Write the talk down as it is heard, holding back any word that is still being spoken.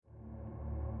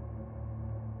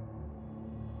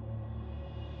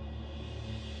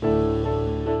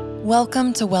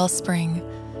Welcome to Wellspring,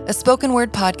 a spoken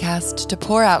word podcast to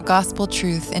pour out gospel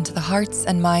truth into the hearts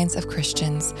and minds of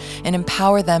Christians and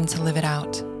empower them to live it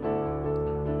out.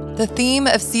 The theme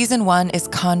of Season 1 is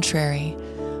contrary.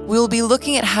 We will be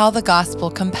looking at how the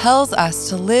gospel compels us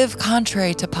to live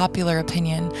contrary to popular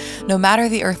opinion, no matter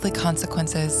the earthly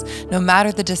consequences, no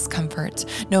matter the discomfort,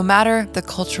 no matter the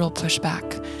cultural pushback,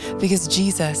 because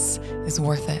Jesus is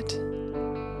worth it.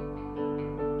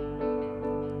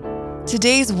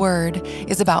 Today's word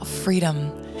is about freedom,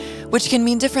 which can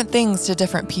mean different things to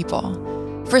different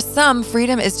people. For some,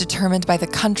 freedom is determined by the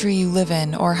country you live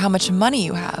in or how much money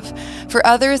you have. For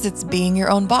others, it's being your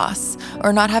own boss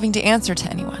or not having to answer to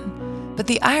anyone. But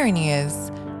the irony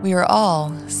is, we are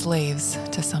all slaves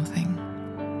to something.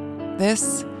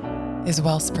 This is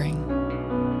Wellspring.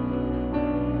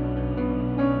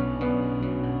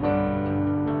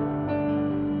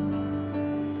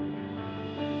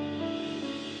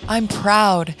 I'm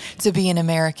proud to be an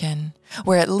American,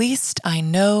 where at least I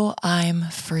know I'm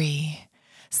free.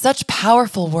 Such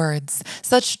powerful words,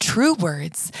 such true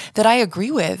words that I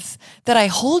agree with, that I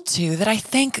hold to, that I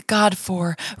thank God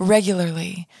for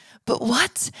regularly. But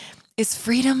what is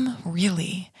freedom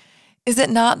really? Is it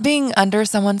not being under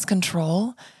someone's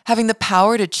control, having the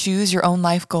power to choose your own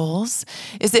life goals?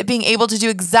 Is it being able to do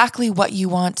exactly what you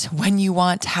want, when you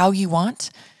want, how you want?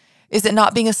 Is it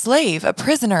not being a slave, a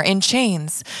prisoner in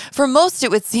chains? For most, it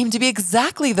would seem to be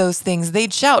exactly those things.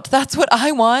 They'd shout, "That's what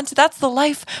I want. That's the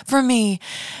life for me."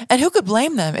 And who could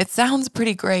blame them? It sounds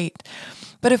pretty great.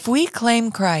 But if we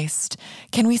claim Christ,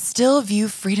 can we still view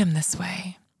freedom this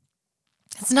way?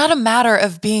 It's not a matter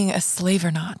of being a slave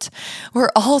or not.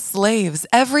 We're all slaves,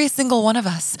 every single one of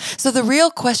us. So the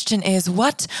real question is,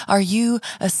 what are you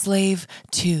a slave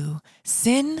to?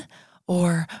 Sin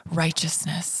or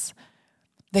righteousness?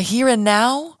 The here and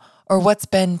now, or what's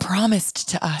been promised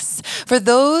to us? For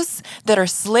those that are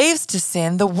slaves to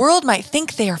sin, the world might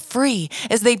think they are free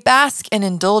as they bask in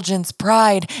indulgence,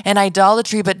 pride, and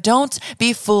idolatry, but don't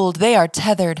be fooled. They are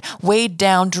tethered, weighed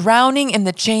down, drowning in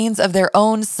the chains of their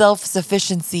own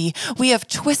self-sufficiency. We have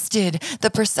twisted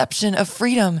the perception of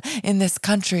freedom in this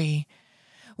country.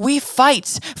 We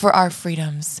fight for our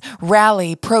freedoms,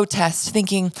 rally, protest,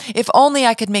 thinking, if only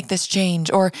I could make this change,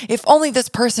 or if only this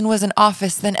person was in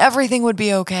office, then everything would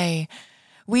be okay.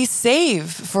 We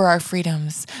save for our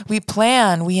freedoms. We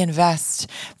plan, we invest,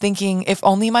 thinking, if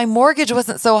only my mortgage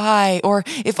wasn't so high, or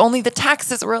if only the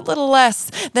taxes were a little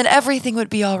less, then everything would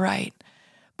be all right.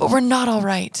 But we're not all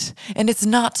right, and it's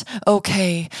not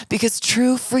okay, because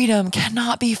true freedom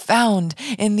cannot be found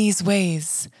in these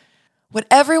ways. What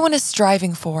everyone is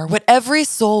striving for, what every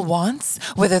soul wants,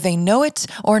 whether they know it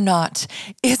or not,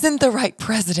 isn't the right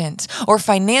president, or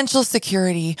financial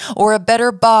security, or a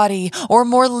better body, or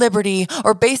more liberty,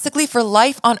 or basically for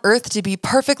life on earth to be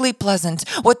perfectly pleasant.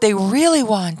 What they really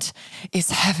want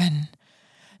is heaven.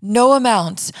 No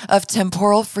amount of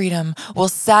temporal freedom will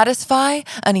satisfy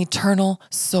an eternal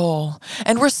soul.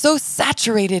 And we're so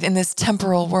saturated in this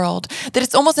temporal world that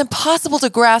it's almost impossible to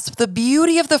grasp the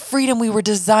beauty of the freedom we were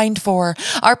designed for.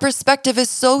 Our perspective is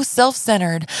so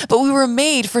self-centered, but we were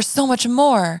made for so much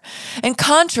more. And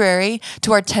contrary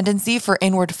to our tendency for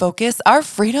inward focus, our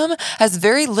freedom has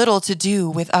very little to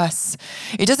do with us.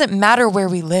 It doesn't matter where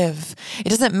we live. It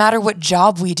doesn't matter what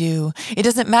job we do. It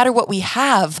doesn't matter what we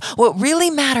have. What really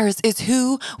matters is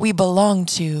who we belong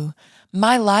to.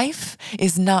 My life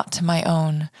is not my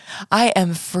own. I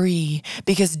am free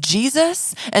because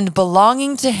Jesus and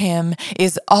belonging to Him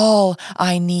is all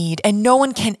I need, and no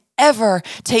one can ever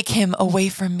take Him away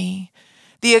from me.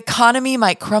 The economy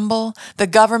might crumble, the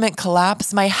government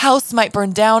collapse, my house might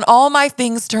burn down, all my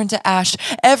things turn to ash,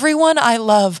 everyone I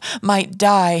love might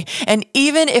die, and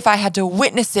even if I had to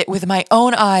witness it with my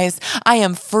own eyes, I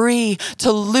am free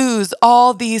to lose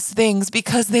all these things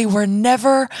because they were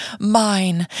never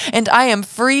mine, and I am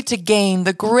free to gain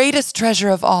the greatest treasure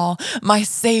of all, my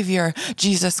Savior,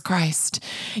 Jesus Christ.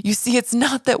 You see, it's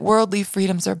not that worldly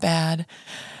freedoms are bad,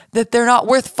 that they're not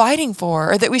worth fighting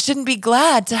for, or that we shouldn't be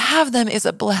glad to have them is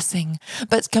a blessing.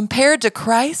 But compared to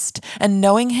Christ and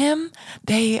knowing Him,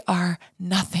 they are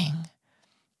nothing.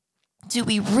 Do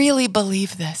we really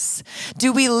believe this?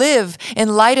 Do we live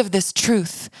in light of this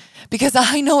truth? Because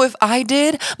I know if I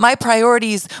did, my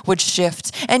priorities would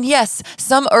shift. And yes,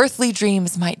 some earthly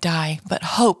dreams might die, but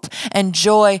hope and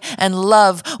joy and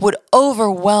love would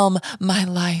overwhelm my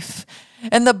life.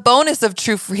 And the bonus of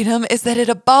true freedom is that it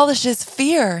abolishes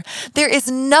fear. There is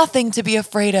nothing to be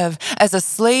afraid of. As a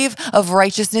slave of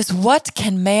righteousness, what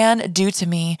can man do to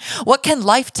me? What can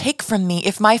life take from me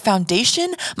if my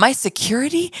foundation, my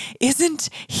security isn't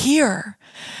here?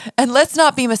 And let's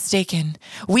not be mistaken.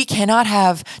 We cannot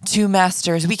have two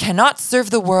masters. We cannot serve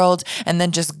the world and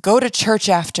then just go to church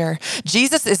after.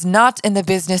 Jesus is not in the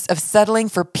business of settling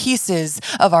for pieces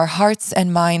of our hearts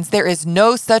and minds. There is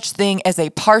no such thing as a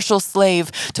partial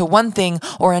slave to one thing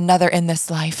or another in this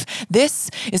life. This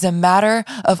is a matter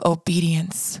of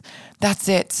obedience. That's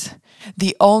it.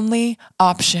 The only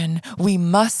option. We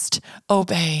must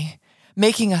obey,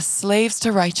 making us slaves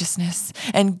to righteousness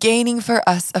and gaining for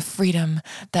us a freedom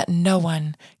that no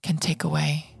one can take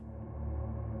away.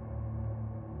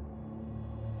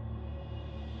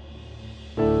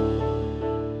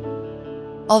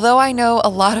 Although I know a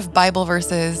lot of Bible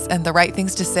verses and the right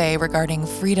things to say regarding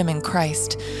freedom in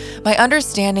Christ, my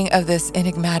understanding of this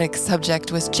enigmatic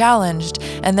subject was challenged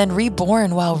and then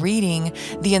reborn while reading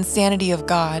The Insanity of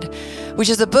God, which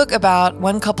is a book about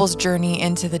one couple's journey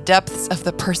into the depths of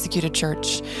the persecuted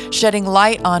church, shedding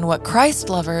light on what Christ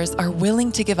lovers are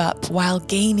willing to give up while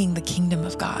gaining the kingdom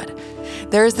of God.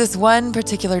 There is this one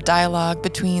particular dialogue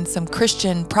between some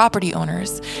Christian property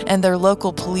owners and their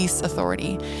local police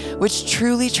authority, which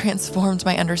truly transformed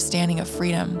my understanding of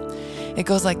freedom. It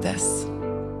goes like this.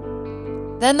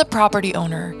 Then the property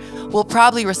owner will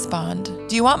probably respond,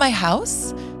 "Do you want my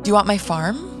house? Do you want my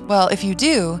farm? Well, if you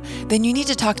do, then you need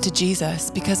to talk to Jesus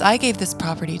because I gave this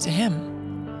property to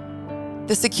him."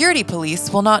 The security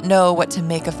police will not know what to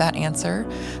make of that answer,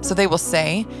 so they will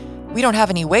say, "We don't have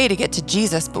any way to get to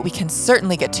Jesus, but we can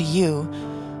certainly get to you.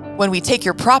 When we take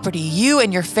your property, you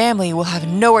and your family will have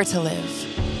nowhere to live."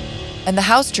 And the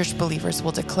house church believers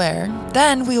will declare,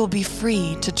 "Then we will be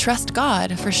free to trust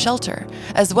God for shelter,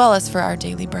 as well as for our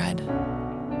daily bread."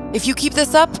 "If you keep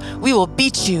this up, we will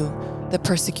beat you," the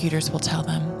persecutors will tell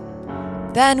them.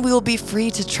 "Then we will be free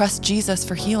to trust Jesus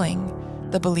for healing,"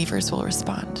 the believers will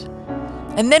respond.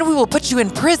 "And then we will put you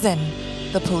in prison,"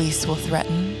 the police will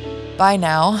threaten. By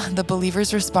now, the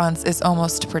believer's response is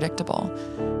almost predictable.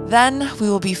 "Then we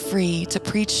will be free to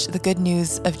preach the good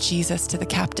news of Jesus to the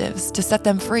captives, to set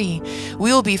them free.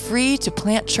 We will be free to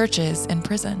plant churches in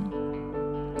prison."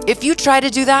 "If you try to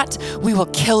do that, we will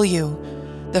kill you,"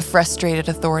 the frustrated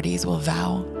authorities will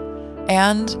vow.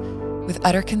 And with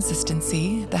utter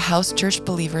consistency, the house church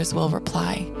believers will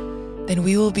reply, "Then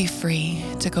we will be free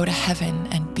to go to heaven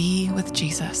and be with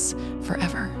Jesus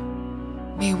forever."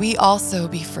 May we also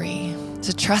be free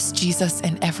to trust Jesus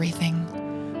in everything.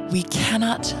 We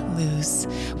cannot lose.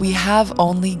 We have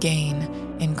only gain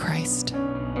in Christ.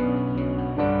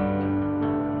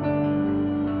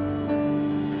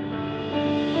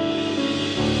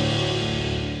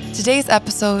 Today's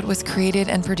episode was created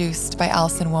and produced by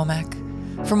Allison Womack.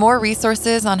 For more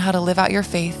resources on how to live out your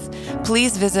faith,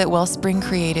 please visit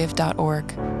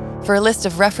wellspringcreative.org. For a list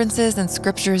of references and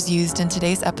scriptures used in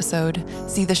today's episode,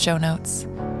 see the show notes.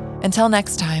 Until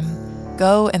next time,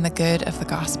 go in the good of the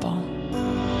gospel.